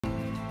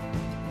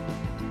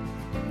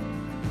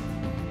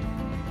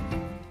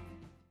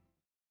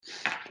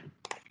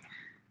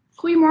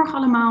Goedemorgen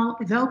allemaal,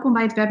 welkom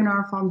bij het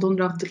webinar van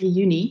donderdag 3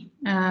 juni.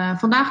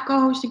 Vandaag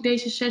co-host ik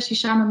deze sessie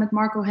samen met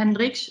Marco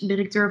Hendricks,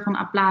 directeur van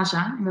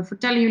Aplaza. En we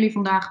vertellen jullie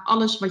vandaag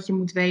alles wat je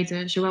moet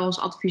weten, zowel als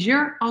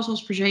adviseur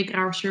als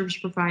verzekeraar of service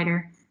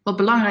provider. Wat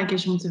belangrijk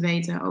is om te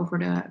weten over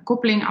de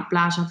koppeling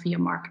Aplaza via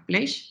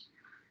Marketplace.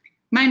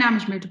 Mijn naam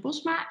is Meerte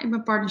Posma, ik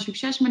ben partner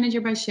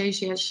succesmanager bij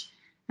CCS.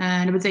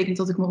 Dat betekent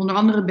dat ik me onder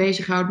andere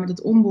bezighoud met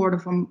het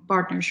onboarden van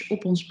partners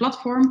op ons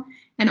platform.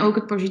 En ook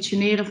het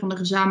positioneren van de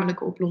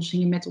gezamenlijke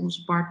oplossingen met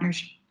onze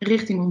partners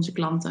richting onze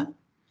klanten.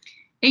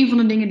 Een van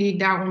de dingen die ik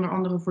daar onder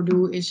andere voor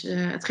doe is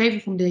het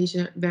geven van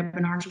deze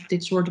webinars of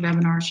dit soort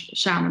webinars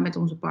samen met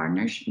onze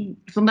partners.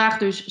 Vandaag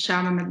dus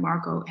samen met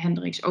Marco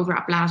Hendricks over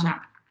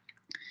Aplaza.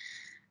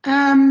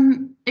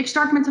 Ik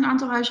start met een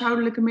aantal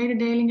huishoudelijke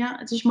mededelingen.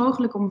 Het is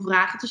mogelijk om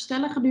vragen te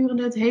stellen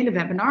gedurende het hele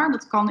webinar.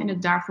 Dat kan in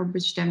het daarvoor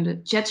bestemde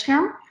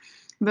chatscherm.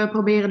 We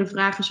proberen de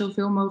vragen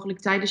zoveel mogelijk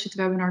tijdens het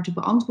webinar te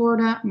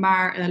beantwoorden.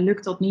 Maar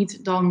lukt dat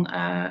niet, dan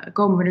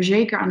komen we er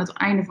zeker aan het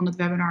einde van het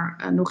webinar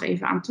nog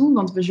even aan toe.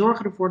 Want we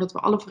zorgen ervoor dat we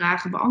alle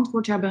vragen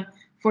beantwoord hebben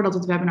voordat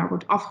het webinar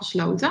wordt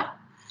afgesloten.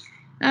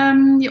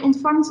 Je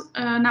ontvangt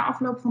na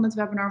afloop van het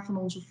webinar van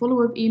onze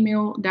follow-up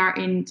e-mail.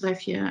 Daarin tref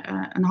je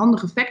een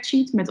handige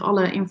factsheet met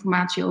alle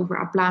informatie over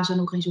Aplaza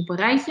nog eens op een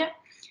rijtje.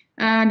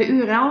 De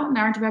URL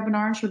naar het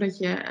webinar, zodat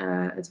je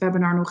het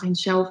webinar nog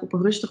eens zelf op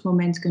een rustig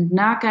moment kunt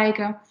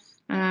nakijken.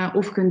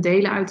 Of kunt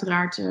delen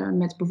uiteraard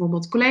met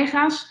bijvoorbeeld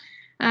collega's.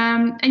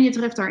 En je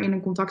treft daarin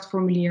een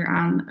contactformulier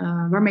aan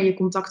waarmee je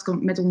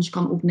contact met ons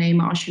kan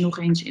opnemen als je nog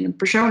eens in een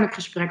persoonlijk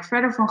gesprek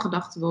verder van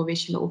gedachten wil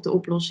wisselen of de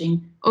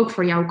oplossing ook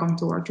voor jouw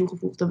kantoor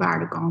toegevoegde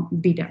waarde kan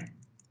bieden.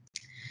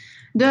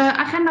 De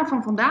agenda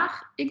van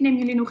vandaag. Ik neem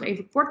jullie nog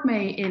even kort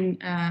mee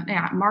in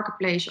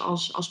Marketplace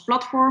als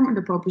platform,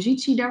 de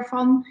propositie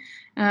daarvan.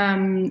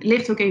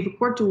 Licht ook even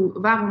kort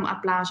toe waarom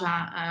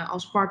Aplaza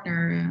als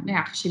partner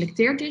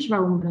geselecteerd is,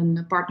 waarom we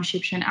een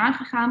partnership zijn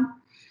aangegaan.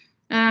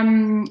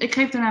 Ik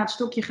geef daarna het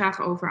stokje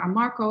graag over aan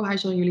Marco. Hij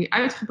zal jullie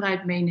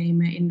uitgebreid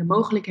meenemen in de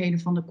mogelijkheden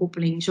van de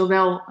koppeling,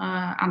 zowel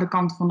aan de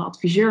kant van de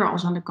adviseur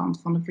als aan de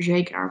kant van de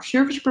verzekeraar of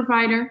service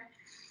provider.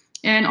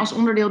 En als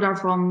onderdeel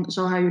daarvan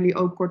zal hij jullie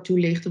ook kort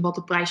toelichten wat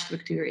de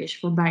prijsstructuur is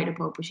voor beide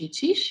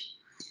proposities.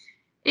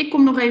 Ik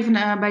kom nog even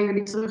bij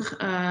jullie terug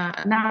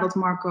nadat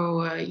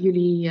Marco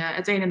jullie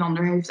het een en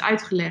ander heeft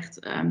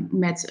uitgelegd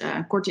met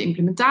korte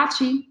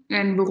implementatie.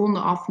 En we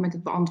ronden af met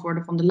het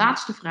beantwoorden van de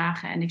laatste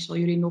vragen. En ik zal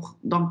jullie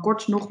dan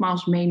kort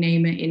nogmaals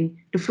meenemen in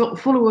de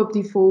follow-up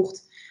die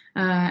volgt.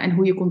 En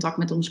hoe je contact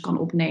met ons kan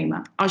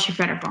opnemen als je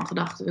verder van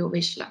gedachten wil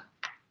wisselen.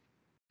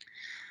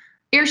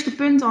 Eerste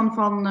punt dan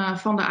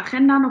van de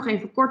agenda, nog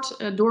even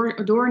kort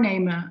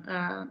doornemen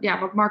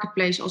wat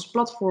Marketplace als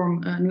platform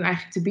nu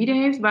eigenlijk te bieden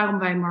heeft. Waarom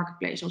wij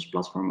Marketplace als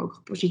platform ook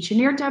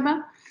gepositioneerd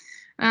hebben.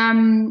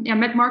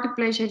 Met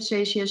Marketplace heeft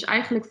CCS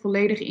eigenlijk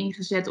volledig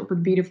ingezet op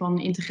het bieden van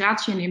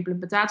integratie en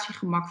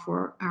implementatiegemak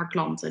voor haar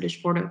klanten.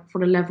 Dus voor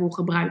de level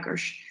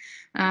gebruikers.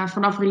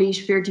 Vanaf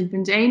release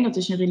 14.1, dat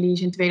is een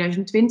release in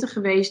 2020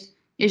 geweest,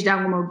 is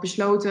daarom ook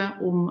besloten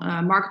om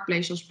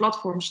Marketplace als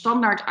platform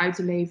standaard uit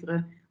te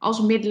leveren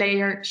als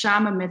midlayer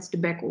samen met de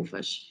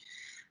back-office.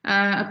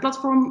 Het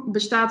platform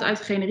bestaat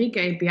uit generieke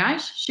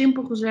API's,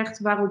 simpel gezegd,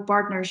 waarop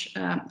partners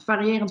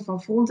variërend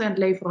van front-end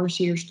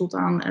leveranciers tot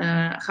aan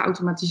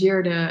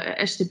geautomatiseerde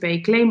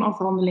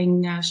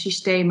STP-claimafhandeling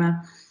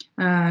systemen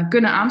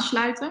kunnen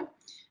aansluiten.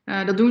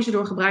 Dat doen ze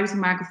door gebruik te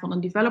maken van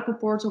een developer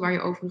portal, waar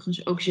je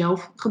overigens ook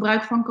zelf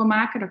gebruik van kan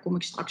maken. Daar kom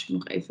ik straks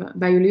nog even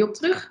bij jullie op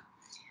terug.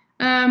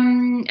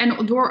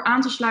 En door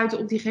aan te sluiten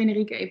op die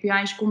generieke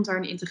API's komt daar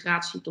een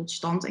integratie tot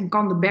stand en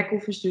kan de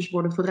back-office dus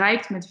worden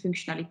verrijkt met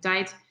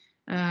functionaliteit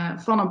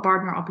van een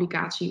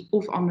partnerapplicatie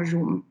of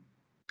andersom.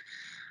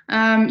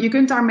 Je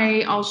kunt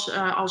daarmee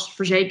als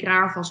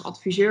verzekeraar of als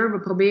adviseur, we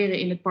proberen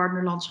in het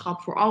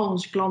partnerlandschap voor al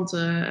onze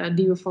klanten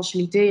die we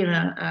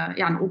faciliteren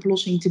een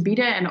oplossing te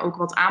bieden en ook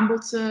wat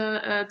aanbod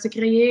te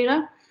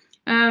creëren.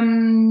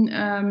 En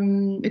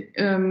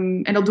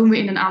dat doen we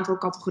in een aantal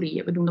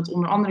categorieën. We doen dat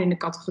onder andere in de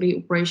categorie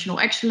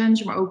Operational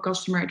Excellence, maar ook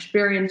Customer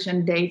Experience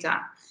en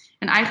Data.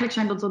 En eigenlijk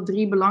zijn dat de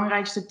drie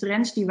belangrijkste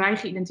trends die wij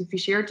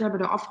geïdentificeerd hebben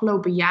de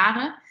afgelopen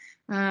jaren.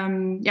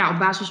 Op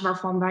basis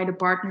waarvan wij de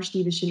partners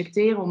die we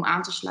selecteren om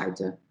aan te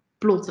sluiten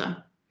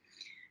plotten.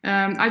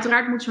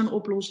 Uiteraard moet zo'n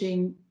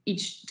oplossing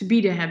iets te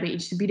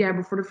bieden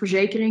hebben voor de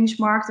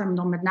verzekeringsmarkt en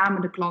dan met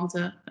name de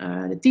klanten,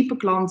 de type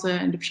klanten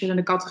en de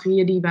verschillende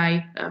categorieën die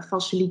wij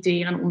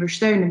faciliteren en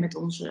ondersteunen met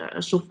onze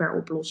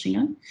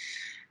softwareoplossingen.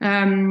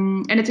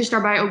 En het is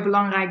daarbij ook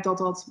belangrijk dat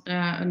dat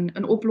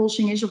een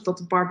oplossing is of dat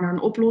de partner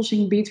een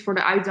oplossing biedt voor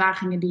de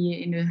uitdagingen die je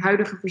in de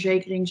huidige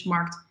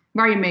verzekeringsmarkt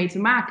waar je mee te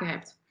maken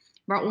hebt.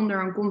 Waaronder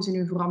een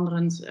continu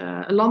veranderend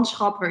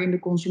landschap waarin de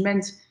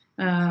consument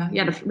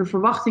de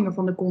verwachtingen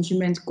van de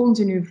consument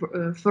continu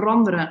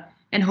veranderen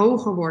en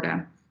hoger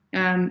worden.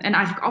 En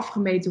eigenlijk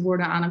afgemeten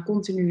worden aan een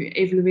continu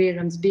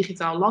evoluerend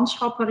digitaal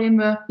landschap waarin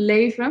we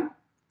leven.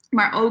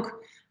 Maar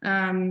ook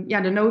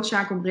de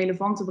noodzaak om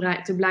relevant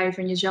te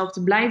blijven en jezelf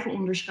te blijven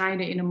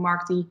onderscheiden in een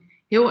markt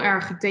die heel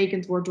erg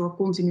getekend wordt door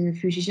continue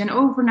fusies en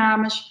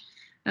overnames.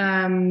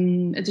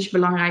 Het is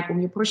belangrijk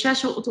om je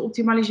processen te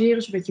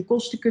optimaliseren, zodat je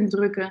kosten kunt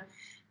drukken.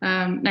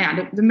 Nou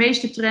ja, de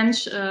meeste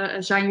trends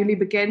zijn jullie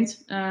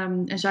bekend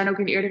en zijn ook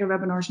in eerdere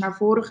webinars naar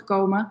voren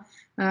gekomen.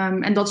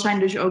 En dat zijn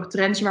dus ook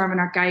trends waar we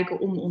naar kijken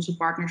om onze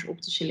partners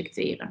op te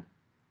selecteren.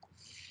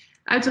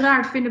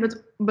 Uiteraard vinden we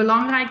het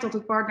belangrijk dat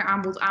het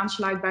partneraanbod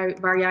aansluit bij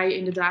waar jij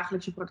in de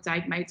dagelijkse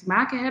praktijk mee te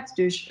maken hebt.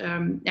 Dus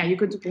ja, je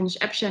kunt op ons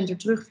appcenter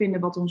terugvinden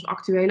wat ons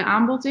actuele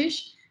aanbod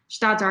is.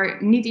 Staat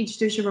daar niet iets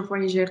tussen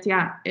waarvan je zegt,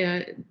 ja,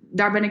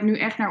 daar ben ik nu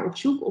echt naar op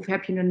zoek. Of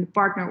heb je een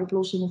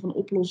partneroplossing of een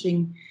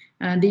oplossing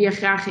die je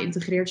graag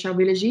geïntegreerd zou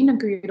willen zien, dan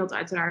kun je dat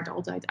uiteraard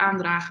altijd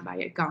aandragen bij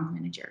je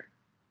accountmanager.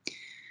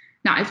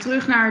 Nou, even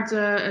terug naar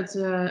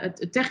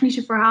het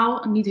technische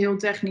verhaal. Niet heel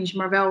technisch,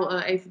 maar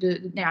wel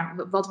even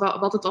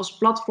wat het als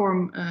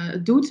platform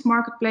doet,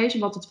 Marketplace,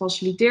 wat het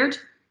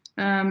faciliteert.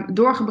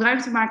 Door gebruik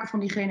te maken van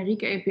die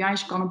generieke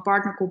API's kan een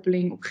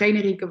partnerkoppeling op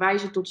generieke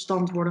wijze tot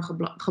stand worden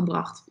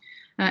gebracht.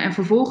 En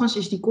vervolgens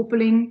is die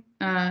koppeling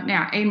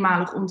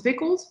eenmalig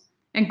ontwikkeld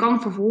en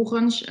kan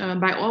vervolgens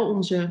bij al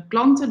onze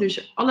klanten,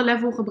 dus alle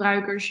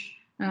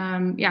levelgebruikers,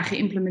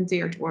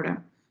 geïmplementeerd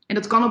worden. En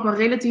dat kan op een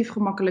relatief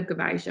gemakkelijke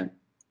wijze.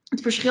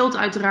 Het verschilt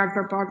uiteraard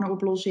per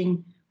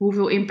partneroplossing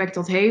hoeveel impact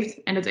dat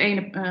heeft. En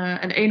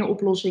de ene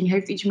oplossing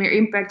heeft iets meer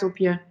impact op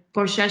je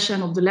processen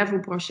en op de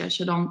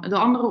levelprocessen dan de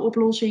andere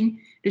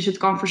oplossing. Dus het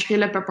kan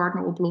verschillen per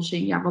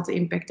partneroplossing wat de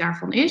impact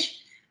daarvan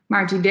is.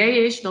 Maar het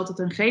idee is dat het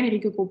een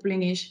generieke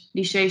koppeling is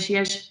die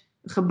CCS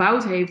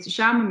gebouwd heeft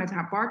samen met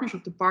haar partners,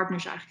 of de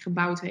partners eigenlijk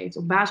gebouwd heeft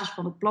op basis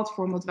van het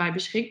platform dat wij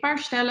beschikbaar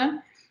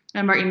stellen.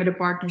 En waarin we de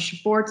partners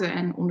supporten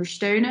en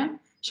ondersteunen.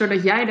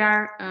 Zodat jij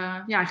daar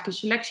eigenlijk een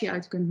selectie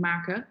uit kunt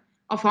maken.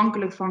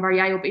 Afhankelijk van waar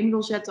jij op in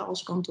wil zetten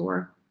als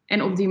kantoor.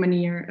 En op die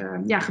manier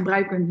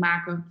gebruik kunt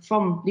maken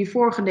van die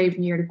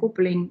voorgedefinieerde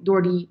koppeling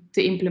door die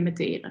te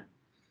implementeren.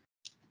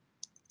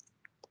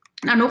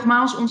 Nou,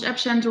 nogmaals, ons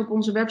appcenter op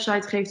onze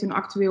website geeft een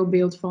actueel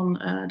beeld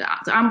van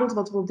het aanbod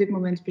wat we op dit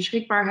moment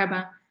beschikbaar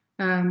hebben.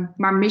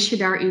 Maar mis je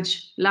daar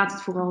iets, laat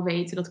het vooral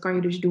weten. Dat kan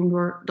je dus doen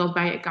door dat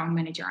bij je account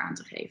manager aan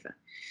te geven.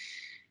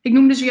 Ik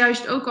noemde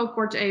zojuist ook al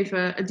kort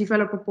even het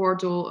developer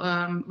portal,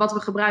 wat we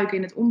gebruiken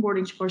in het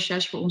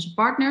onboardingsproces voor onze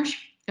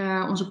partners.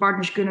 Onze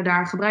partners kunnen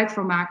daar gebruik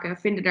van maken,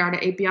 vinden daar de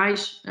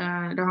API's.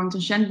 Er hangt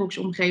een sandbox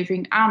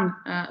omgeving aan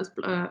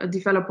het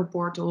developer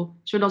portal,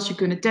 zodat ze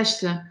kunnen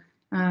testen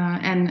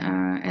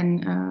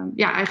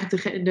eigenlijk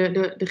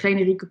de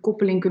generieke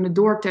koppeling kunnen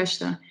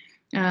doortesten.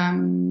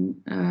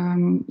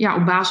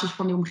 Op basis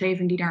van die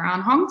omgeving die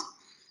daaraan hangt.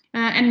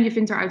 En je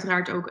vindt er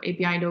uiteraard ook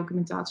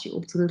API-documentatie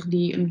op terug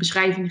die een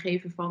beschrijving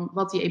geven van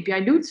wat die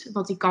API doet,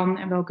 wat die kan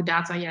en welke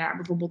data je daar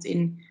bijvoorbeeld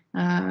in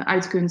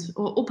uit kunt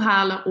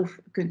ophalen of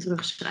kunt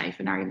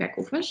terugschrijven naar je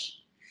back-office.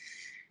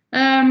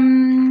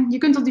 Je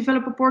kunt dat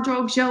developer portal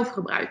ook zelf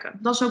gebruiken.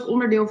 Dat is ook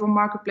onderdeel van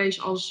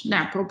Marketplace als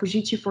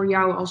propositie voor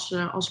jou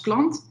als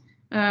klant.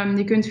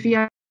 Je kunt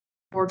via het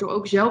portal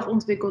ook zelf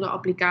ontwikkelde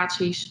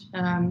applicaties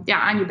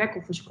aan je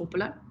back-office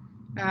koppelen.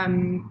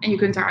 En je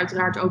kunt daar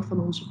uiteraard ook van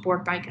ons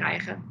support bij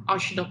krijgen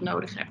als je dat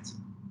nodig hebt.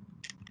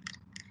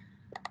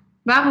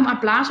 Waarom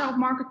Aplaza op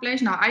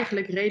Marketplace? Nou,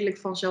 eigenlijk redelijk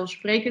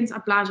vanzelfsprekend.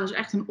 Aplaza is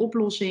echt een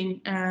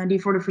oplossing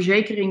die voor de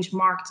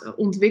verzekeringsmarkt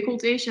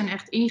ontwikkeld is en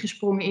echt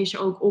ingesprongen is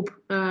ook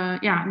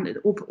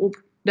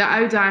op de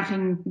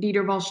uitdaging die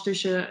er was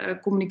tussen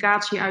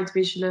communicatie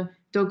uitwisselen,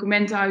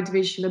 documenten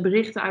uitwisselen,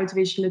 berichten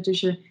uitwisselen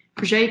tussen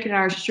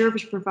verzekeraars,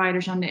 service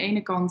providers aan de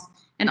ene kant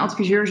en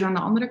adviseurs aan de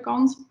andere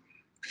kant.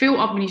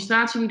 Veel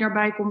administratie die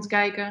daarbij komt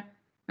kijken.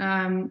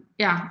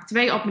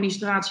 2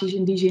 administraties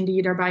in die zin die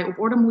je daarbij op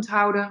orde moet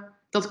houden.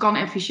 Dat kan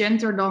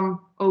efficiënter dan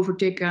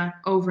overtikken,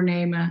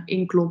 overnemen,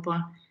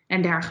 inkloppen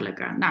en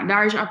dergelijke. Nou,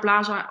 daar is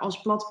Aplaza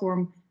als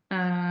platform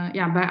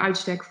bij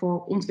uitstek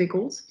voor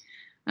ontwikkeld.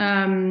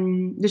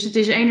 Dus het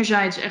is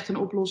enerzijds echt een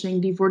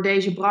oplossing die voor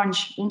deze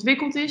branche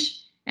ontwikkeld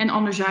is. En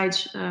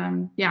anderzijds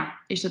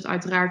is dat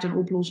uiteraard een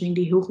oplossing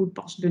die heel goed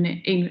past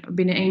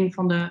binnen een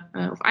van de,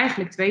 of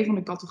eigenlijk 2 van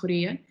de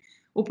categorieën.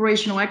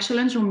 Operational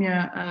excellence, om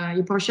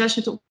je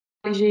processen te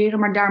optimaliseren,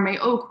 maar daarmee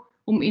ook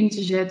om in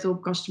te zetten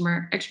op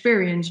customer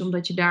experience,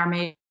 omdat je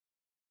daarmee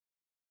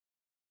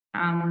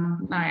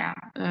aan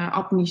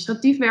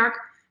administratief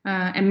werk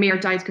en meer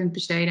tijd kunt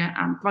besteden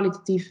aan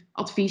kwalitatief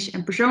advies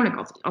en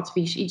persoonlijk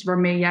advies. Iets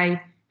waarmee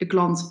jij de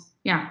klant,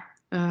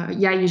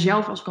 jij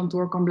jezelf als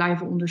kantoor kan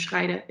blijven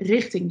onderscheiden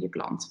richting je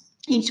klant.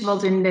 Iets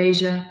wat in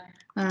deze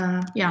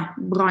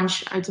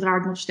branche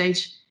uiteraard nog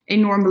steeds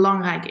enorm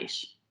belangrijk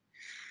is.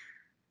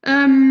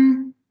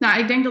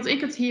 Ik denk dat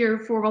ik het hier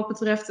voor wat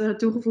betreft de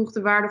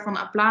toegevoegde waarde van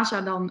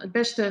Aplaza dan het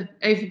beste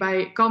even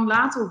bij kan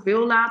laten of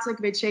wil laten. Ik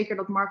weet zeker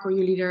dat Marco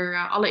jullie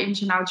er alle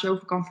ins en outs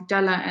over kan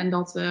vertellen en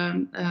dat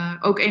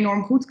ook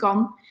enorm goed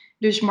kan.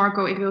 Dus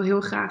Marco, ik wil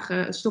heel graag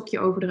het stokje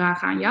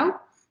overdragen aan jou.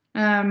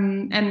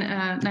 Aan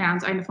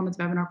het einde van het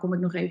webinar kom ik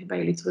nog even bij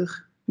jullie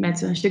terug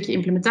met een stukje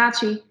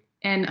implementatie.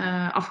 En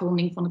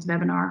afronding van het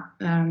webinar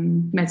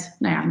met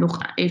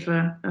nog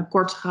even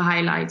kort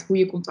gehighlight hoe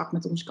je contact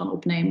met ons kan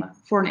opnemen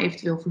voor een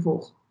eventueel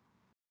vervolg.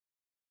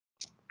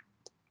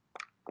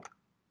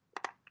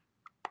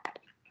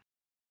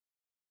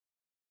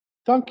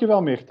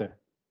 Dankjewel, Mirte.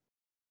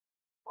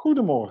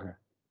 Goedemorgen.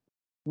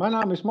 Mijn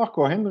naam is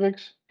Marco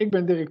Hendricks. Ik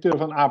ben directeur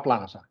van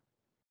Aplaza.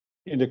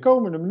 In de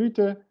komende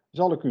minuten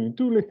zal ik u een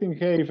toelichting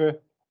geven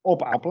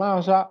op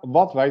Aplaza,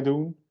 wat wij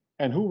doen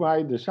en hoe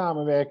wij de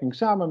samenwerking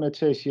samen met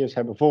CCS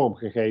hebben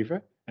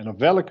vormgegeven en op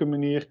welke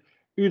manier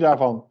u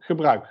daarvan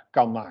gebruik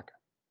kan maken.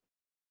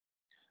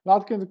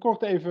 Laat ik in het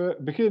kort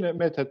even beginnen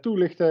met het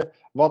toelichten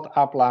wat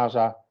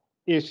Aplaza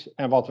is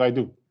en wat wij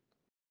doen.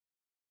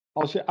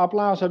 Als je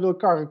Aplaza wil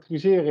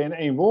karakteriseren in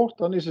één woord,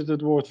 dan is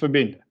het woord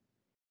verbinden.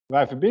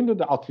 Wij verbinden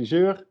de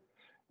adviseur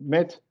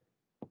met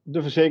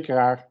de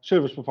verzekeraar,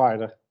 service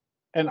provider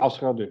en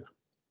assuradeur.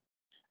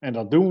 En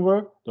dat doen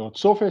we door het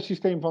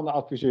softwaresysteem van de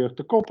adviseur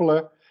te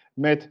koppelen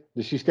met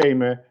de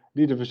systemen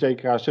die de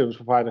verzekeraar,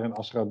 service provider en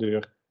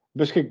assuradeur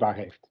beschikbaar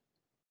heeft.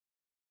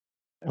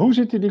 Hoe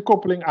ziet die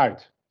koppeling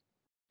uit?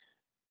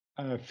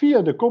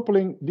 Via de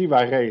koppeling die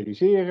wij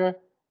realiseren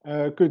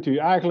kunt u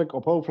eigenlijk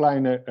op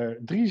hoofdlijnen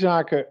 3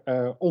 zaken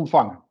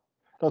ontvangen.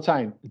 Dat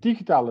zijn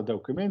digitale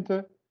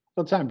documenten,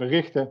 dat zijn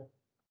berichten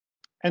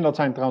en dat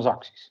zijn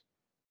transacties.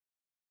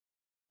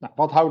 Nou,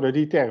 wat houden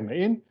die termen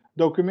in?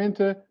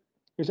 Documenten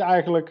is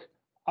eigenlijk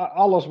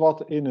alles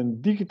wat in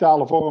een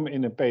digitale vorm,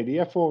 in een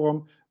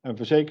PDF-vorm, een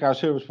verzekeraar,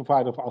 service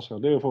provider of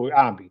assuradeur voor u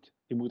aanbiedt.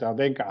 Je moet daar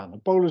denken aan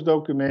een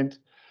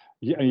polisdocument,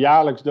 een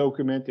jaarlijks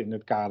document in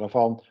het kader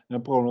van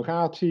een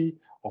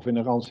prolongatie of in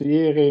een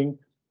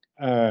ransellering,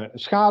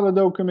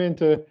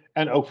 schadedocumenten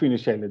en ook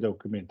financiële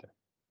documenten.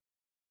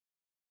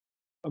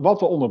 Wat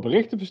we onder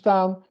berichten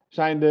verstaan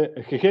zijn de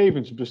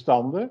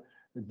gegevensbestanden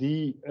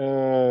die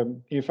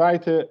in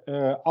feite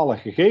alle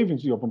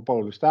gegevens die op een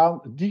polis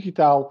staan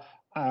digitaal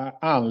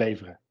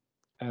aanleveren.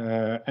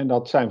 En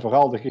dat zijn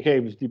vooral de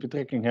gegevens die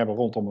betrekking hebben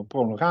rondom een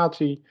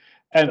prolongatie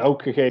en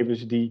ook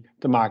gegevens die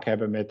te maken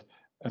hebben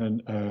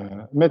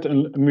met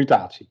een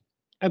mutatie.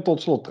 En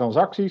tot slot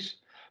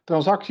transacties.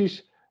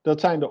 Transacties, dat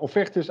zijn de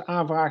offertes,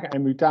 aanvragen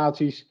en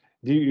mutaties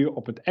die u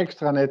op het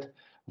extranet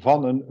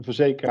van een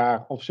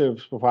verzekeraar of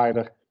service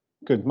provider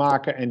kunt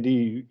maken en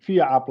die u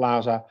via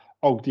Aplaza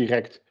ook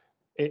direct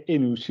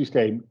in uw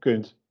systeem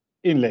kunt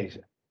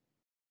inlezen.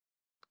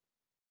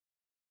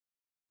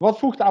 Wat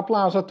voegt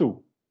Aplaza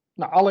toe?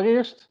 Nou,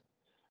 allereerst,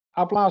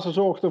 Aplaza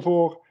zorgt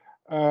ervoor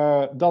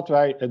dat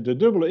wij de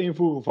dubbele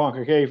invoer van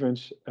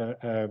gegevens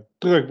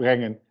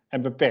terugbrengen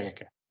en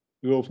beperken.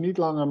 U hoeft niet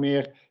langer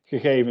meer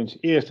gegevens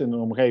eerst in de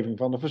omgeving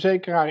van de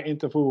verzekeraar in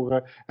te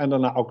voeren en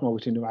daarna ook nog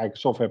eens in uw eigen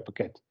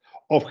softwarepakket.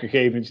 Of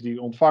gegevens die u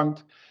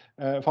ontvangt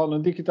van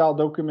een digitaal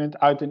document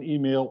uit een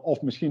e-mail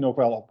of misschien ook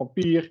wel op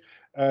papier,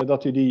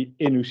 dat u die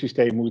in uw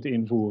systeem moet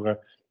invoeren.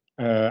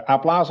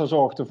 Aplaza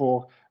zorgt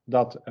ervoor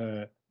dat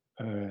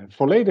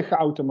volledig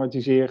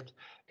geautomatiseerd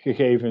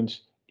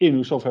gegevens in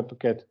uw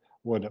softwarepakket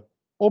worden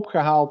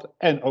opgehaald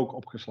en ook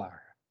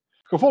opgeslagen.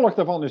 Gevolg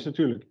daarvan is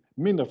natuurlijk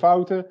minder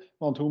fouten,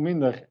 want hoe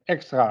minder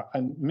extra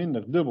en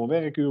minder dubbel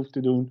werk u hoeft te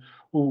doen,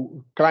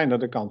 hoe kleiner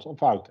de kans op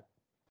fouten.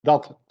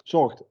 Dat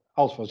zorgt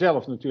als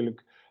vanzelf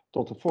natuurlijk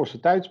tot een forse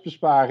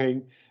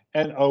tijdsbesparing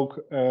en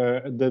ook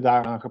de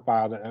daaraan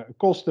gepaarde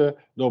kosten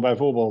door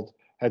bijvoorbeeld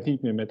het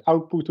niet meer met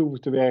output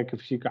hoeven te werken,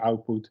 fysieke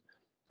output,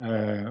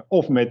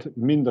 of met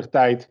minder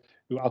tijd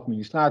uw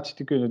administratie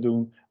te kunnen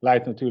doen,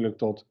 leidt natuurlijk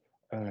tot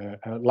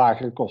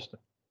lagere kosten.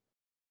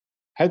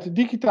 Het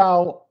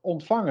digitaal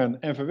ontvangen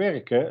en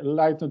verwerken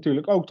leidt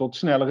natuurlijk ook tot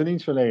snellere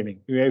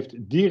dienstverlening. U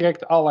heeft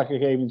direct alle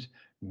gegevens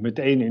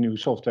meteen in uw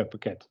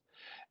softwarepakket.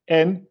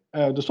 En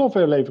de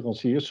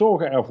softwareleveranciers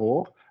zorgen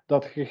ervoor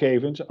dat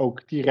gegevens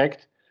ook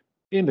direct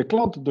in de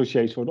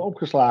klantendossiers worden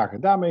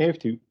opgeslagen. Daarmee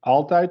heeft u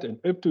altijd een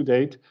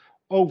up-to-date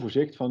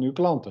overzicht van uw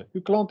klanten.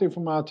 Uw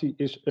klantinformatie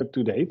is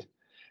up-to-date.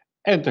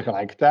 En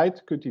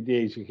tegelijkertijd kunt u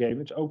deze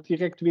gegevens ook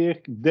direct weer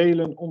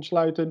delen,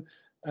 ontsluiten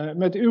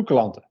met uw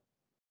klanten.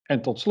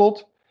 En tot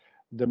slot,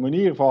 de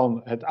manier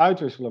van het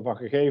uitwisselen van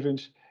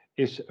gegevens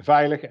is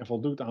veilig en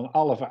voldoet aan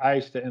alle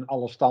vereisten en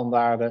alle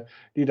standaarden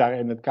die daar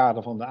in het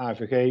kader van de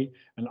AVG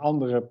en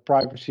andere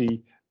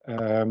privacy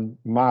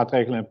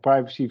maatregelen en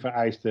privacy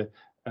vereisten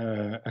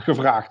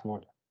gevraagd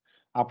worden.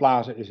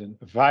 Aplaza is een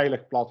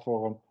veilig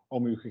platform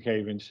om uw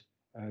gegevens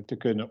te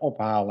kunnen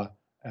ophalen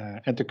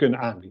en te kunnen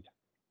aanbieden.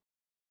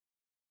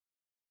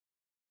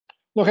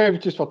 Nog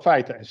eventjes wat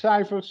feiten en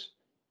cijfers.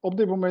 Op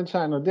dit moment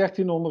zijn er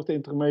 1300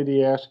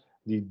 intermediairs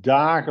die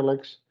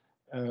dagelijks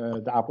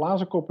de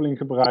Aplaza-koppeling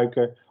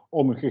gebruiken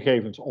om hun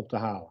gegevens op te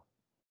halen.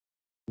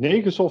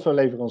 9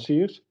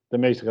 softwareleveranciers, de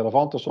meest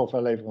relevante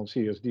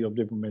softwareleveranciers die op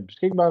dit moment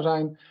beschikbaar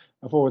zijn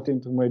voor het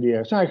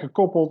intermediair, zijn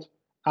gekoppeld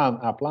aan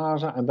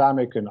Aplaza en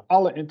daarmee kunnen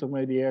alle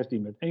intermediairs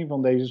die met een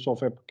van deze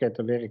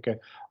softwarepakketten werken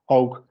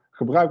ook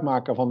gebruik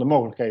maken van de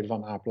mogelijkheden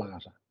van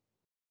Aplaza.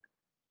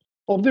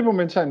 Op dit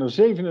moment zijn er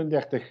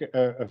 37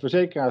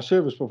 verzekeraars,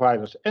 service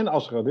providers en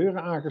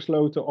assuradeuren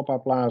aangesloten op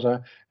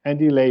Aplaza en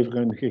die leveren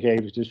hun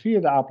gegevens dus via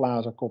de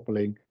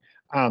Aplaza-koppeling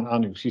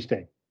aan uw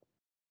systeem.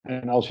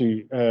 En als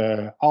u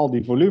al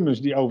die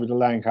volumes die over de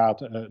lijn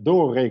gaat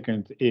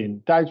doorrekent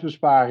in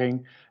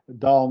tijdsbesparing,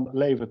 dan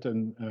levert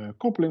een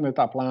koppeling met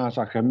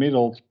Aplaza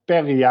gemiddeld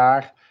per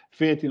jaar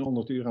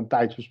 1400 uur aan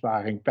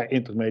tijdsbesparing per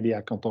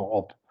intermediair kantoor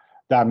op.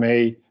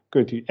 Daarmee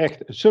kunt u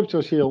echt een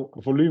substantieel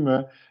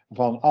volume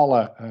van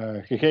alle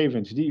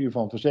gegevens die u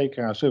van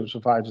verzekeraars, service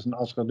providers en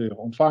assuradeuren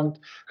ontvangt,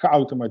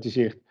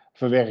 geautomatiseerd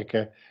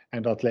verwerken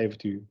en dat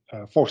levert u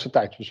forse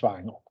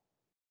tijdsbesparing op.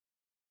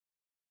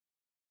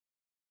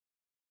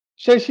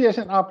 CCS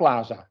en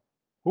Aplaza.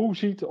 Hoe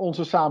ziet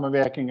onze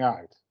samenwerking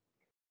eruit?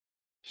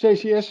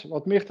 CCS,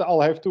 wat Mirte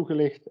al heeft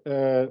toegelicht,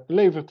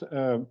 levert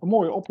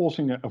mooie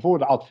oplossingen voor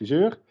de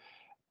adviseur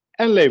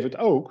en levert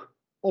ook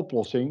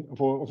oplossing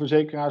voor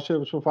verzekeraar,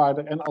 service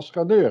provider en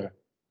assuradeuren.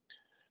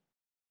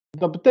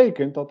 Dat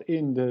betekent dat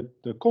in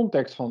de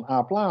context van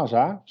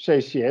Aplaza,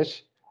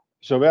 CCS,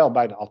 zowel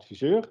bij de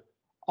adviseur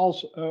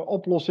als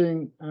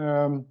oplossing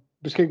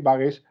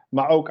beschikbaar is,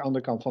 maar ook aan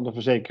de kant van de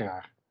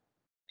verzekeraar.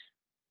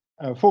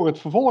 Voor het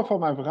vervolg van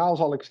mijn verhaal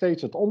zal ik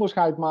steeds het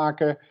onderscheid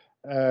maken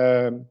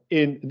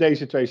in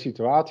deze twee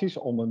situaties,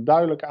 om een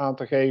duidelijk aan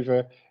te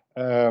geven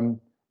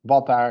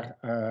wat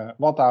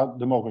daar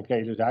de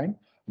mogelijkheden zijn.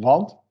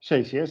 Want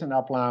CCS en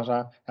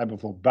Aplaza hebben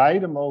voor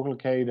beide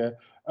mogelijkheden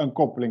een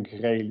koppeling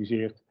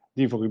gerealiseerd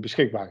die voor u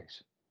beschikbaar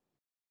is.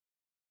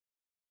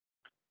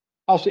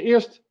 Als we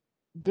eerst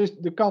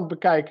de kant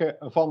bekijken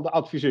van de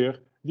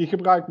adviseur die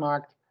gebruik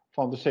maakt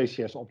van de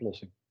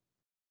CCS-oplossing.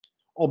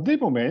 Op dit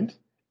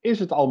moment is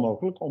het al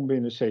mogelijk om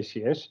binnen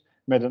CCS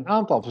met een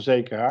aantal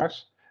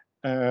verzekeraars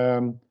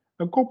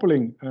een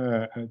koppeling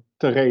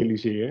te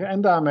realiseren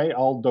en daarmee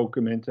al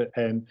documenten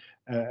en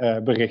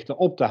berichten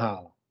op te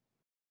halen.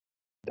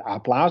 De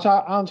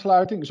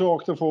Aplaza-aansluiting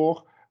zorgt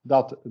ervoor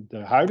dat de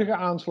huidige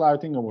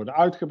aansluitingen worden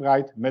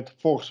uitgebreid met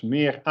fors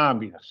meer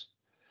aanbieders.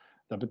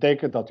 Dat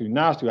betekent dat u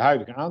naast uw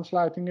huidige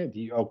aansluitingen,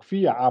 die u ook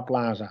via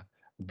Aplaza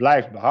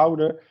blijft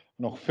behouden,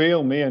 nog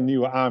veel meer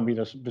nieuwe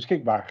aanbieders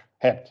beschikbaar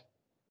hebt.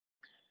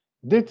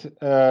 Dit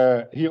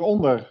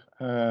hieronder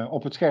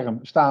op het scherm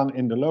staan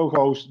in de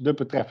logo's de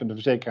betreffende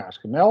verzekeraars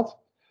gemeld.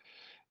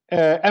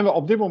 En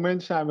op dit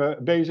moment zijn we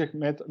bezig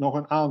met nog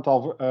een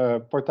aantal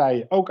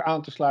partijen ook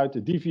aan te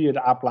sluiten die via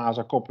de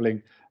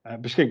Aplaza-koppeling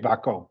beschikbaar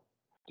komen.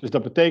 Dus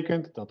dat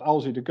betekent dat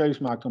als u de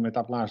keuze maakt om met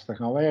Aplaza te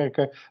gaan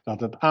werken, dat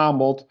het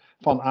aanbod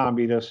van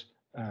aanbieders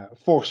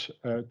fors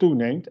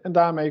toeneemt. En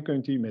daarmee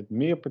kunt u met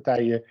meer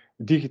partijen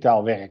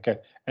digitaal werken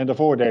en de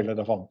voordelen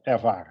daarvan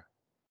ervaren.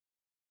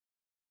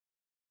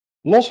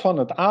 Los van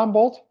het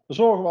aanbod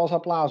zorgen we als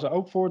Aplaza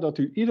ook voor dat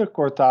u ieder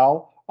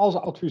kwartaal als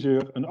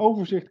adviseur een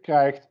overzicht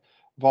krijgt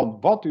van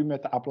wat u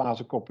met de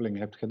Aplaza-koppeling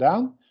hebt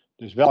gedaan.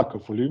 Dus welke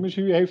volumes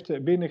u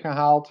heeft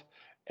binnengehaald.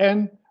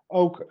 En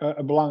ook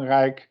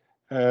belangrijk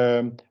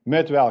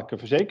met welke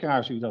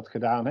verzekeraars u dat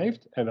gedaan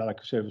heeft en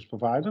welke service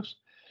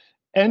providers.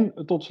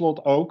 En tot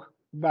slot ook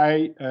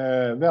bij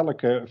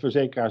welke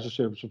verzekeraars en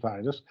service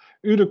providers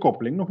u de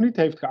koppeling nog niet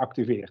heeft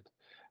geactiveerd.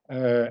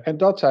 En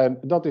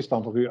dat is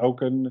dan voor u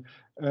ook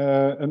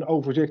een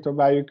overzicht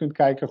waarbij u kunt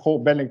kijken,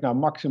 goh, ben ik nou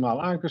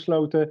maximaal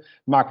aangesloten?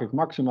 Maak ik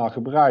maximaal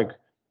gebruik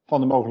van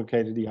de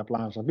mogelijkheden die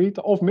Aplaza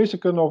biedt? Of mis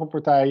ik er nog een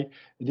partij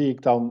die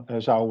ik dan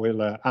zou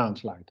willen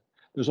aansluiten?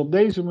 Dus op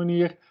deze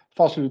manier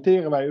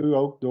faciliteren wij u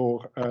ook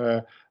door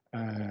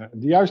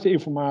de juiste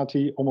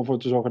informatie om ervoor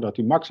te zorgen dat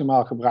u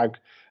maximaal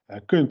gebruik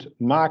kunt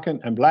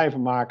maken en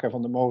blijven maken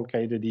van de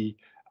mogelijkheden die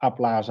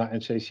Aplaza en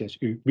CCS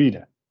u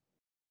bieden.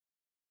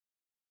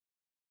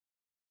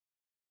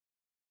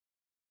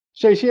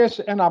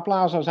 CCS en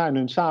Aplaza zijn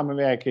hun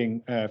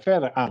samenwerking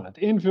verder aan het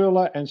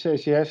invullen en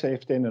CCS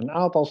heeft in een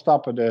aantal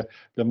stappen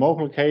de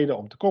mogelijkheden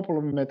om te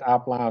koppelen met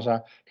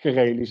Aplaza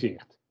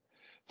gerealiseerd.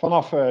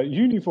 Vanaf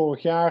juni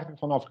vorig jaar,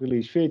 vanaf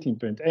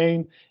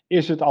release 14.1,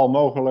 is het al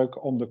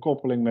mogelijk om de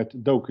koppeling met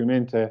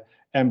documenten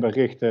en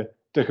berichten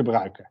te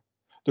gebruiken.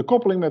 De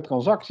koppeling met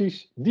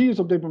transacties, die is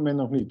op dit moment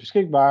nog niet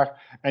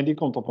beschikbaar en die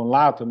komt op een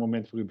later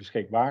moment voor u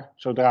beschikbaar.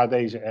 Zodra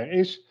deze er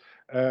is,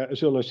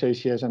 zullen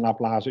CCS en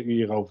Aplaza u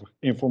hierover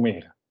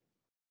informeren.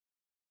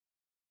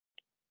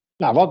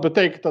 Nou, wat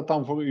betekent dat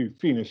dan voor u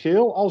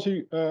financieel als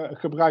u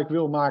gebruik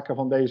wil maken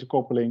van deze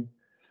koppeling?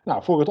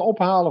 Nou, voor het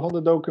ophalen van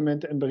de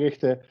documenten en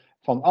berichten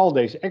van al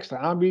deze extra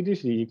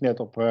aanbieders, die ik net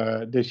op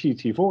de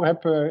sheets hiervoor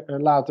heb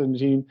laten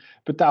zien,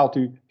 betaalt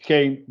u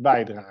geen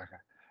bijdrage.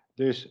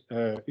 Dus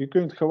u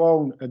kunt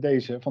gewoon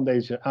van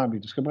deze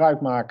aanbieders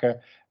gebruik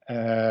maken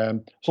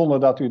zonder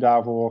dat u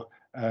daarvoor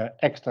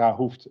extra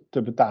hoeft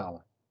te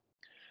betalen.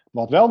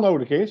 Wat wel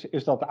nodig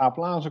is dat de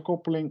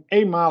Aplaza-koppeling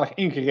eenmalig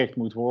ingericht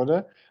moet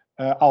worden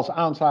als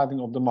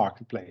aansluiting op de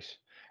marketplace.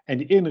 En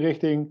die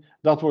inrichting,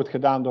 dat wordt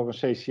gedaan door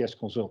een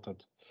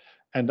CCS-consultant.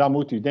 En dan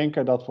moet u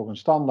denken dat voor een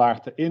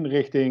standaard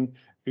inrichting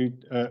u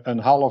een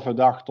halve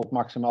dag tot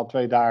maximaal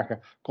 2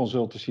 dagen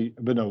consultancy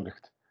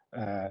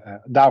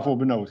daarvoor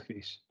benodigd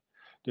is.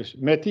 Dus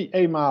met die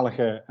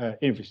eenmalige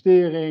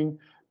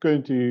investering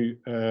kunt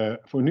u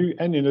voor nu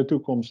en in de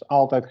toekomst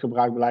altijd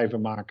gebruik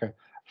blijven maken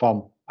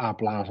van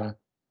Aplaza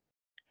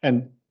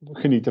en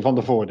genieten van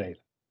de voordelen.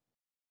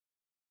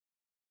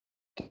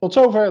 Tot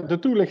zover de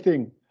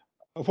toelichting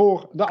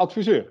voor de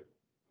adviseur.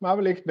 Maar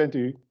wellicht bent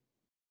u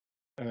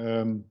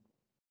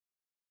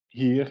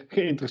hier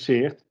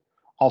geïnteresseerd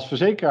als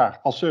verzekeraar,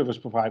 als service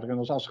provider en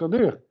als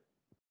assureur,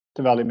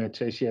 terwijl u met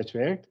CCS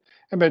werkt.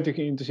 En bent u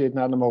geïnteresseerd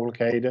naar de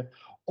mogelijkheden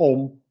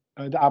om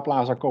de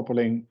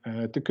Aplaza-koppeling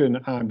te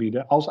kunnen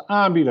aanbieden als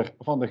aanbieder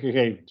van de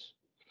gegevens.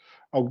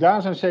 Ook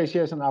daar zijn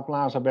CCS en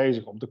Aplaza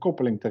bezig om de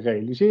koppeling te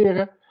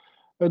realiseren.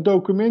 De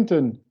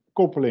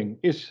documentenkoppeling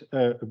is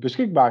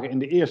beschikbaar in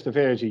de eerste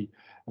versie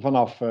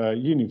vanaf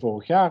juni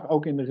vorig jaar,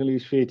 ook in de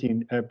release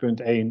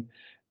 14.1.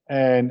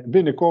 En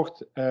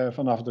binnenkort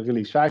vanaf de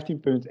release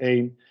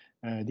 15.1,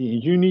 die in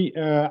juni,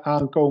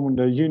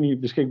 aankomende juni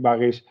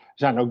beschikbaar is,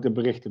 zijn ook de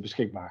berichten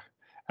beschikbaar.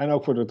 En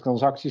ook voor de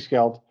transacties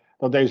geldt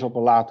dat deze op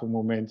een later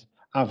moment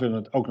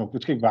aanvullend ook nog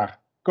beschikbaar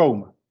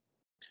komen.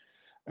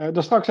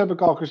 Daar straks heb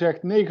ik al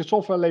gezegd, 9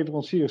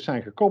 softwareleveranciers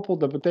zijn gekoppeld.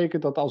 Dat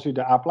betekent dat als u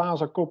de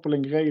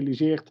Aplaza-koppeling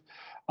realiseert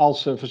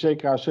als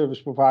verzekeraar,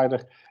 service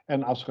provider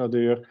en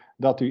assureur,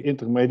 dat u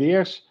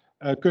intermediairs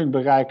kunt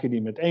bereiken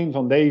die met één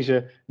van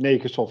deze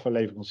 9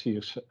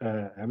 softwareleveranciers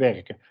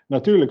werken.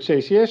 Natuurlijk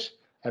CCS,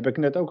 heb ik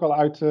net ook al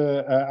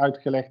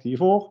uitgelegd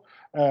hiervoor,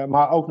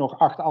 maar ook nog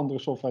 8 andere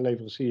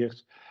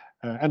softwareleveranciers.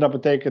 En dat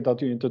betekent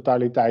dat u in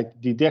totaliteit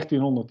die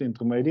 1300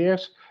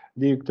 intermediairs,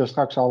 die ik daar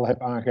straks al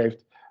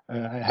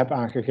heb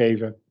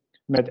aangegeven,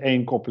 met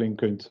één koppeling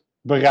kunt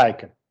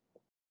bereiken.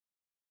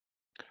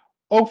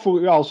 Ook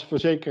voor u als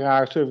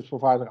verzekeraar, service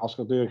provider,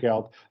 assureur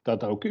geldt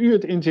dat ook u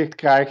het inzicht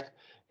krijgt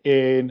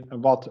in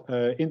wat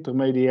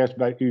intermediairs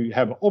bij u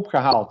hebben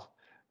opgehaald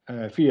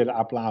via de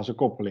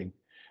Aplaza-koppeling.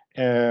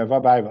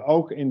 Waarbij we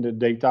ook in de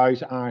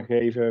details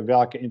aangeven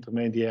welke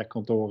intermediair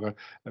kantoren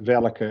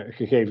welke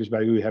gegevens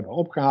bij u hebben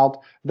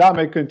opgehaald.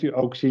 Daarmee kunt u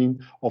ook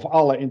zien of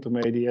alle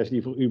intermediairs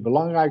die voor u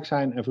belangrijk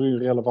zijn en voor u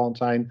relevant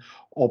zijn,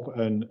 op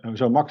een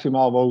zo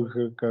maximaal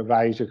mogelijke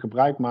wijze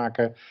gebruik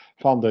maken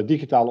van de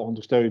digitale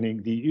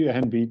ondersteuning die u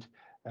hen biedt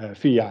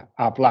via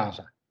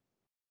Aplaza.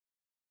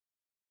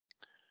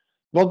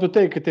 Wat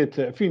betekent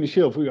dit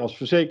financieel voor u als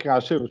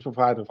verzekeraar, service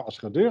provider of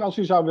assureur als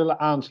u zou willen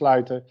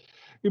aansluiten?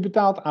 U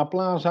betaalt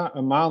Aplaza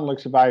een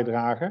maandelijkse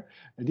bijdrage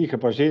die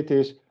gebaseerd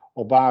is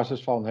op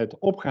basis van het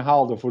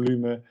opgehaalde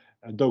volume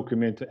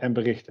documenten en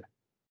berichten.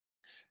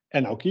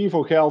 En ook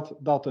hiervoor geldt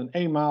dat een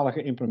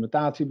eenmalige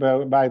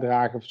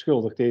implementatiebijdrage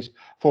verschuldigd is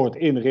voor het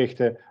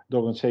inrichten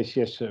door een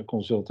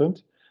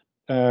CCS-consultant,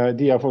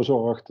 die ervoor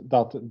zorgt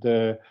dat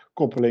de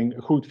koppeling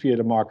goed via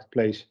de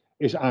marketplace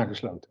is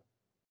aangesloten.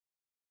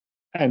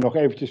 En nog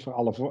eventjes voor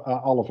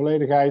alle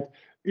volledigheid.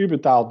 U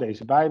betaalt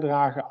deze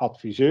bijdrage.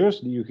 Adviseurs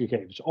die uw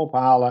gegevens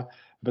ophalen,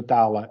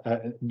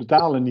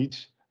 betalen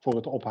niets voor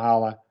het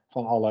ophalen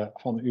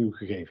van uw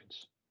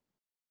gegevens.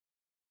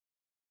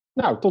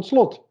 Nou, tot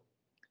slot.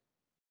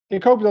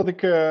 Ik hoop dat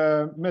ik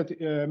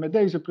met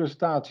deze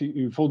presentatie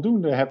u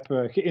voldoende heb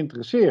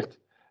geïnteresseerd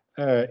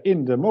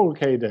in de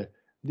mogelijkheden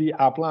die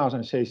Aplaza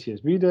en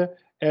CCS bieden.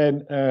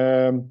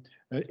 En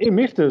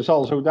Mirte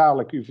zal zo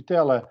dadelijk u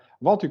vertellen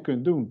wat u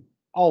kunt doen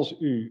als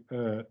u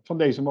van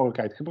deze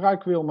mogelijkheid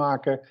gebruik wil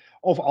maken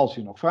of als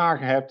u nog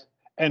vragen hebt.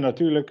 En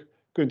natuurlijk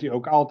kunt u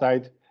ook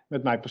altijd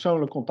met mij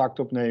persoonlijk contact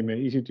opnemen.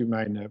 Hier ziet u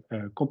mijn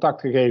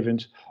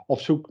contactgegevens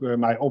of zoek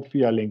mij op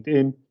via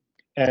LinkedIn.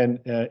 En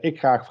ik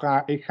ga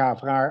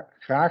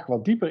graag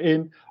wat dieper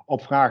in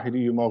op vragen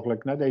die u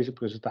mogelijk na deze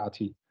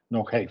presentatie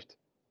nog heeft.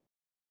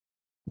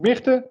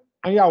 Mirte,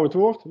 aan jou het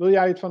woord. Wil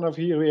jij het vanaf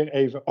hier weer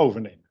even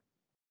overnemen?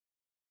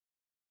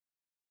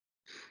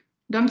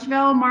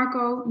 Dankjewel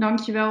Marco,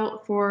 dankjewel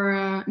voor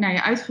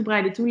je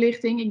uitgebreide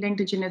toelichting. Ik denk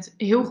dat je het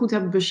heel goed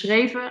hebt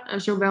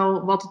beschreven,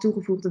 zowel wat de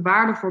toegevoegde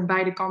waarde voor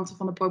beide kanten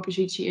van de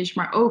propositie is,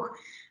 maar ook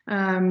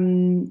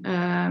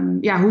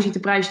hoe ziet de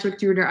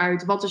prijsstructuur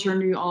eruit, wat is er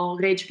nu al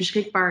reeds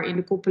beschikbaar in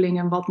de koppeling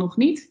en wat nog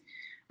niet.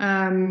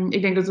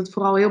 Ik denk dat het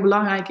vooral heel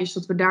belangrijk is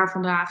dat we daar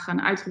vandaag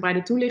een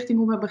uitgebreide toelichting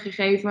op hebben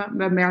gegeven.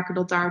 We merken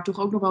dat daar toch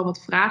ook nog wel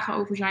wat vragen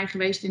over zijn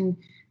geweest in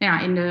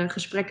de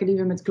gesprekken die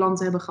we met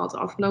klanten hebben gehad de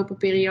afgelopen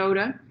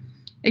periode.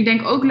 Ik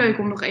denk ook leuk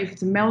om nog even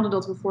te melden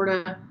dat we voor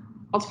de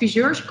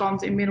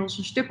adviseurskant inmiddels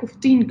een stuk of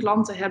 10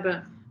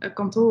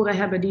 kantoren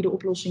hebben die de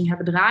oplossing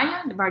hebben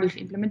draaien, waar die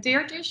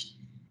geïmplementeerd is.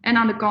 En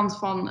aan de kant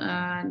van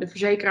de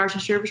verzekeraars en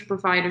service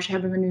providers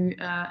hebben we nu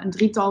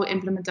een 3-tal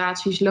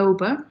implementaties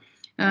lopen.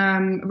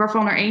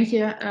 Waarvan er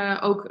eentje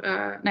ook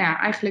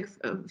eigenlijk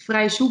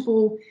vrij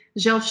soepel,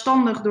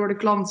 zelfstandig door de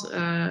klant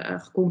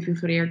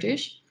geconfigureerd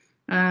is.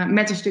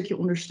 Met een stukje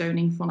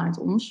ondersteuning vanuit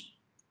ons.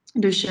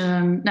 Dus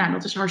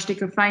dat is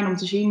hartstikke fijn om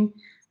te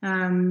zien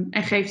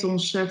en geeft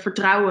ons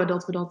vertrouwen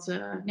dat we dat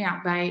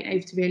bij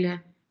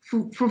eventuele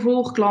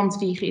vervolgklant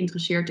die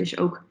geïnteresseerd is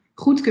ook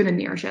goed kunnen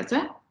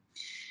neerzetten.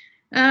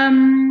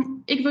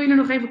 Ik wil jullie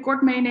nog even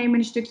kort meenemen in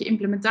een stukje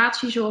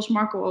implementatie, zoals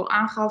Marco al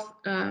aangaf.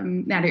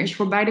 Er is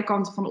voor beide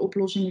kanten van de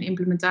oplossing een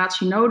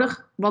implementatie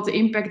nodig. Wat de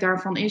impact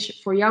daarvan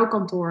is voor jouw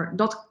kantoor,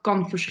 dat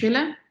kan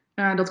verschillen.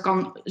 Dat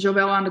kan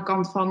zowel aan de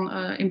kant van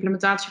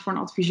implementatie voor een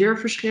adviseur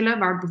verschillen,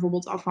 waar het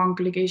bijvoorbeeld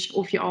afhankelijk is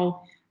of je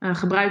al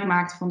gebruik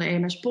maakt van de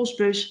EMS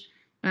postbus,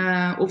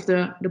 of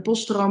de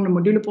poststroom, de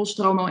module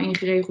poststroom al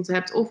ingeregeld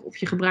hebt, of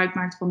je gebruik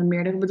maakt van de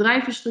meerdere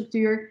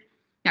bedrijvenstructuur.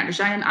 Ja, er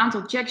zijn een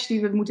aantal checks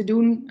die we moeten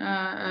doen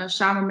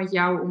samen met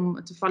jou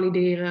om te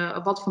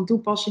valideren wat van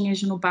toepassing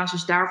is. En op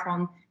basis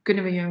daarvan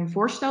kunnen we je een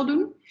voorstel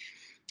doen.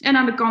 En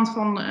aan de kant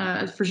van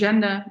het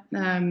verzenden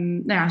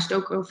is het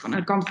ook aan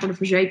de kant voor de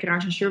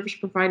verzekeraars en service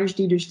providers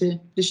die dus de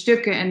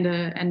stukken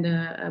en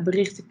de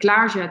berichten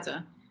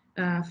klaarzetten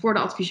voor de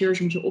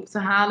adviseurs om ze op te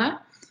halen.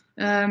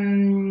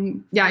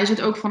 Is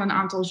het ook van een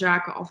aantal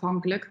zaken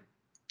afhankelijk.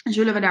 En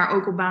zullen we daar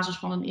ook op basis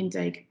van een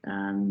intake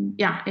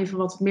even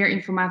wat meer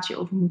informatie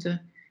over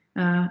moeten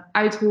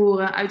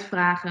uithoren,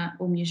 uitvragen,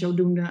 om je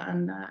zodoende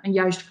een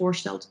juist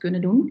voorstel te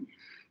kunnen doen.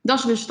 Dat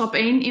is dus stap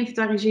 1,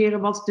 inventariseren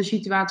wat de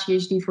situatie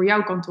is die voor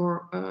jouw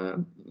kantoor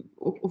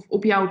of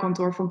op jouw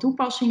kantoor van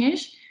toepassing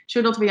is,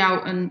 zodat we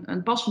jou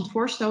een passend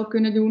voorstel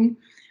kunnen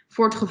doen.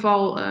 Voor het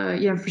geval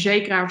je een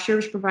verzekeraar of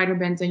service provider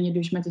bent en je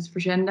dus met het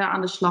verzenden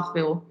aan de slag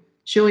wil,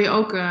 zul je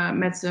ook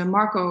met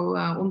Marco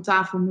om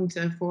tafel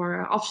moeten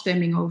voor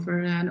afstemming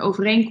over een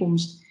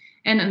overeenkomst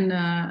en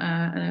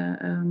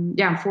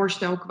een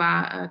voorstel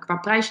qua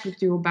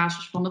prijsstructuur op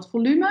basis van het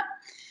volume.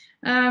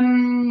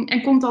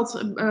 En komt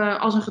dat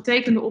als een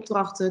getekende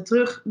opdracht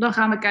terug, dan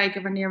gaan we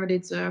kijken wanneer we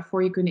dit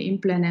voor je kunnen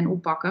inplannen en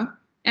oppakken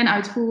en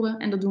uitvoeren.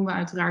 En dat doen we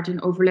uiteraard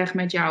in overleg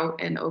met jou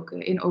en ook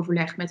in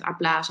overleg met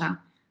Aplaza,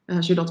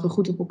 zodat we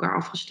goed op elkaar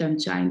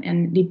afgestemd zijn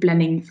en die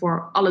planning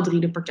voor alle 3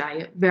 de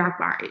partijen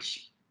werkbaar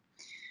is.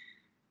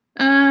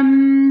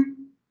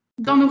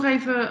 Dan nog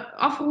even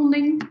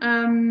afronding.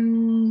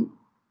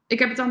 Ik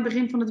heb het aan het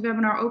begin van het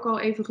webinar ook al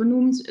even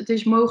genoemd. Het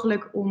is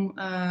mogelijk om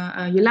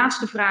je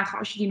laatste vragen,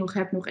 als je die nog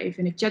hebt, nog even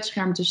in het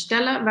chatscherm te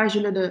stellen. Wij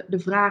zullen de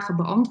vragen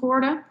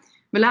beantwoorden.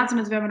 We laten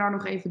het webinar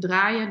nog even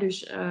draaien.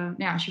 Dus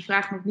als je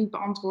vraag nog niet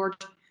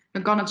beantwoord,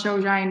 dan kan het zo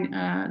zijn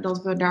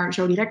dat we daar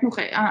zo direct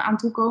nog aan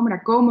toe komen.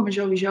 Daar komen we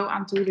sowieso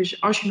aan toe.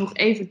 Dus als je nog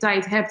even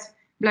tijd hebt,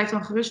 blijf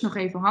dan gerust nog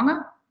even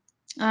hangen.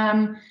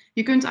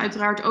 Je kunt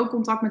uiteraard ook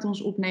contact met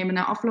ons opnemen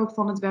na afloop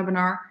van het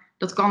webinar.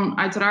 Dat kan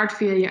uiteraard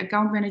via je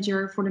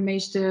accountmanager. Voor de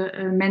meeste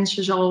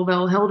mensen zal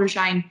wel helder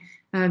zijn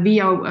wie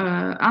jouw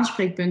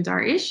aanspreekpunt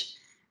daar is.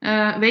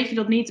 Weet je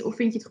dat niet of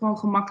vind je het gewoon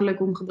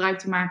gemakkelijk om gebruik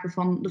te maken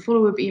van de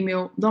follow-up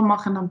e-mail, dan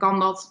mag en dan kan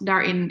dat.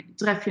 Daarin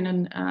tref je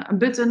een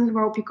button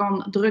waarop je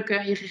kan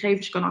drukken, je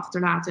gegevens kan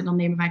achterlaten en dan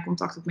nemen wij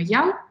contact op met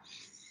jou.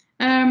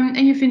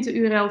 En je vindt de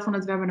URL van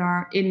het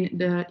webinar in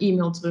de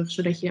e-mail terug,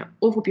 zodat je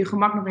of op je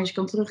gemak nog eens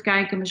kan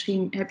terugkijken.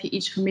 Misschien heb je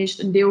iets gemist,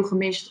 een deel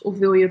gemist, of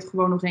wil je het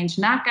gewoon nog eens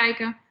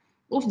nakijken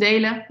of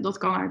delen. Dat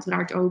kan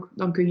uiteraard ook,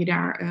 dan kun je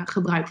daar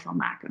gebruik van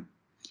maken.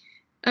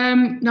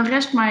 Dan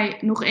rest mij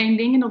nog 1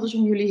 ding en dat is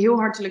om jullie heel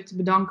hartelijk te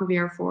bedanken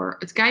weer voor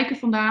het kijken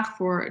vandaag,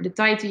 voor de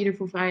tijd die je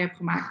ervoor vrij hebt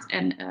gemaakt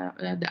en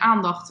de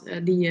aandacht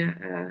die je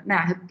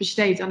hebt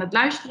besteed aan het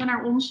luisteren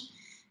naar ons.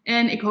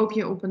 En ik hoop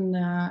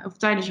je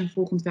tijdens een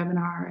volgend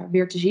webinar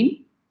weer te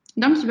zien.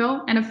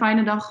 Dankjewel en een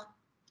fijne dag.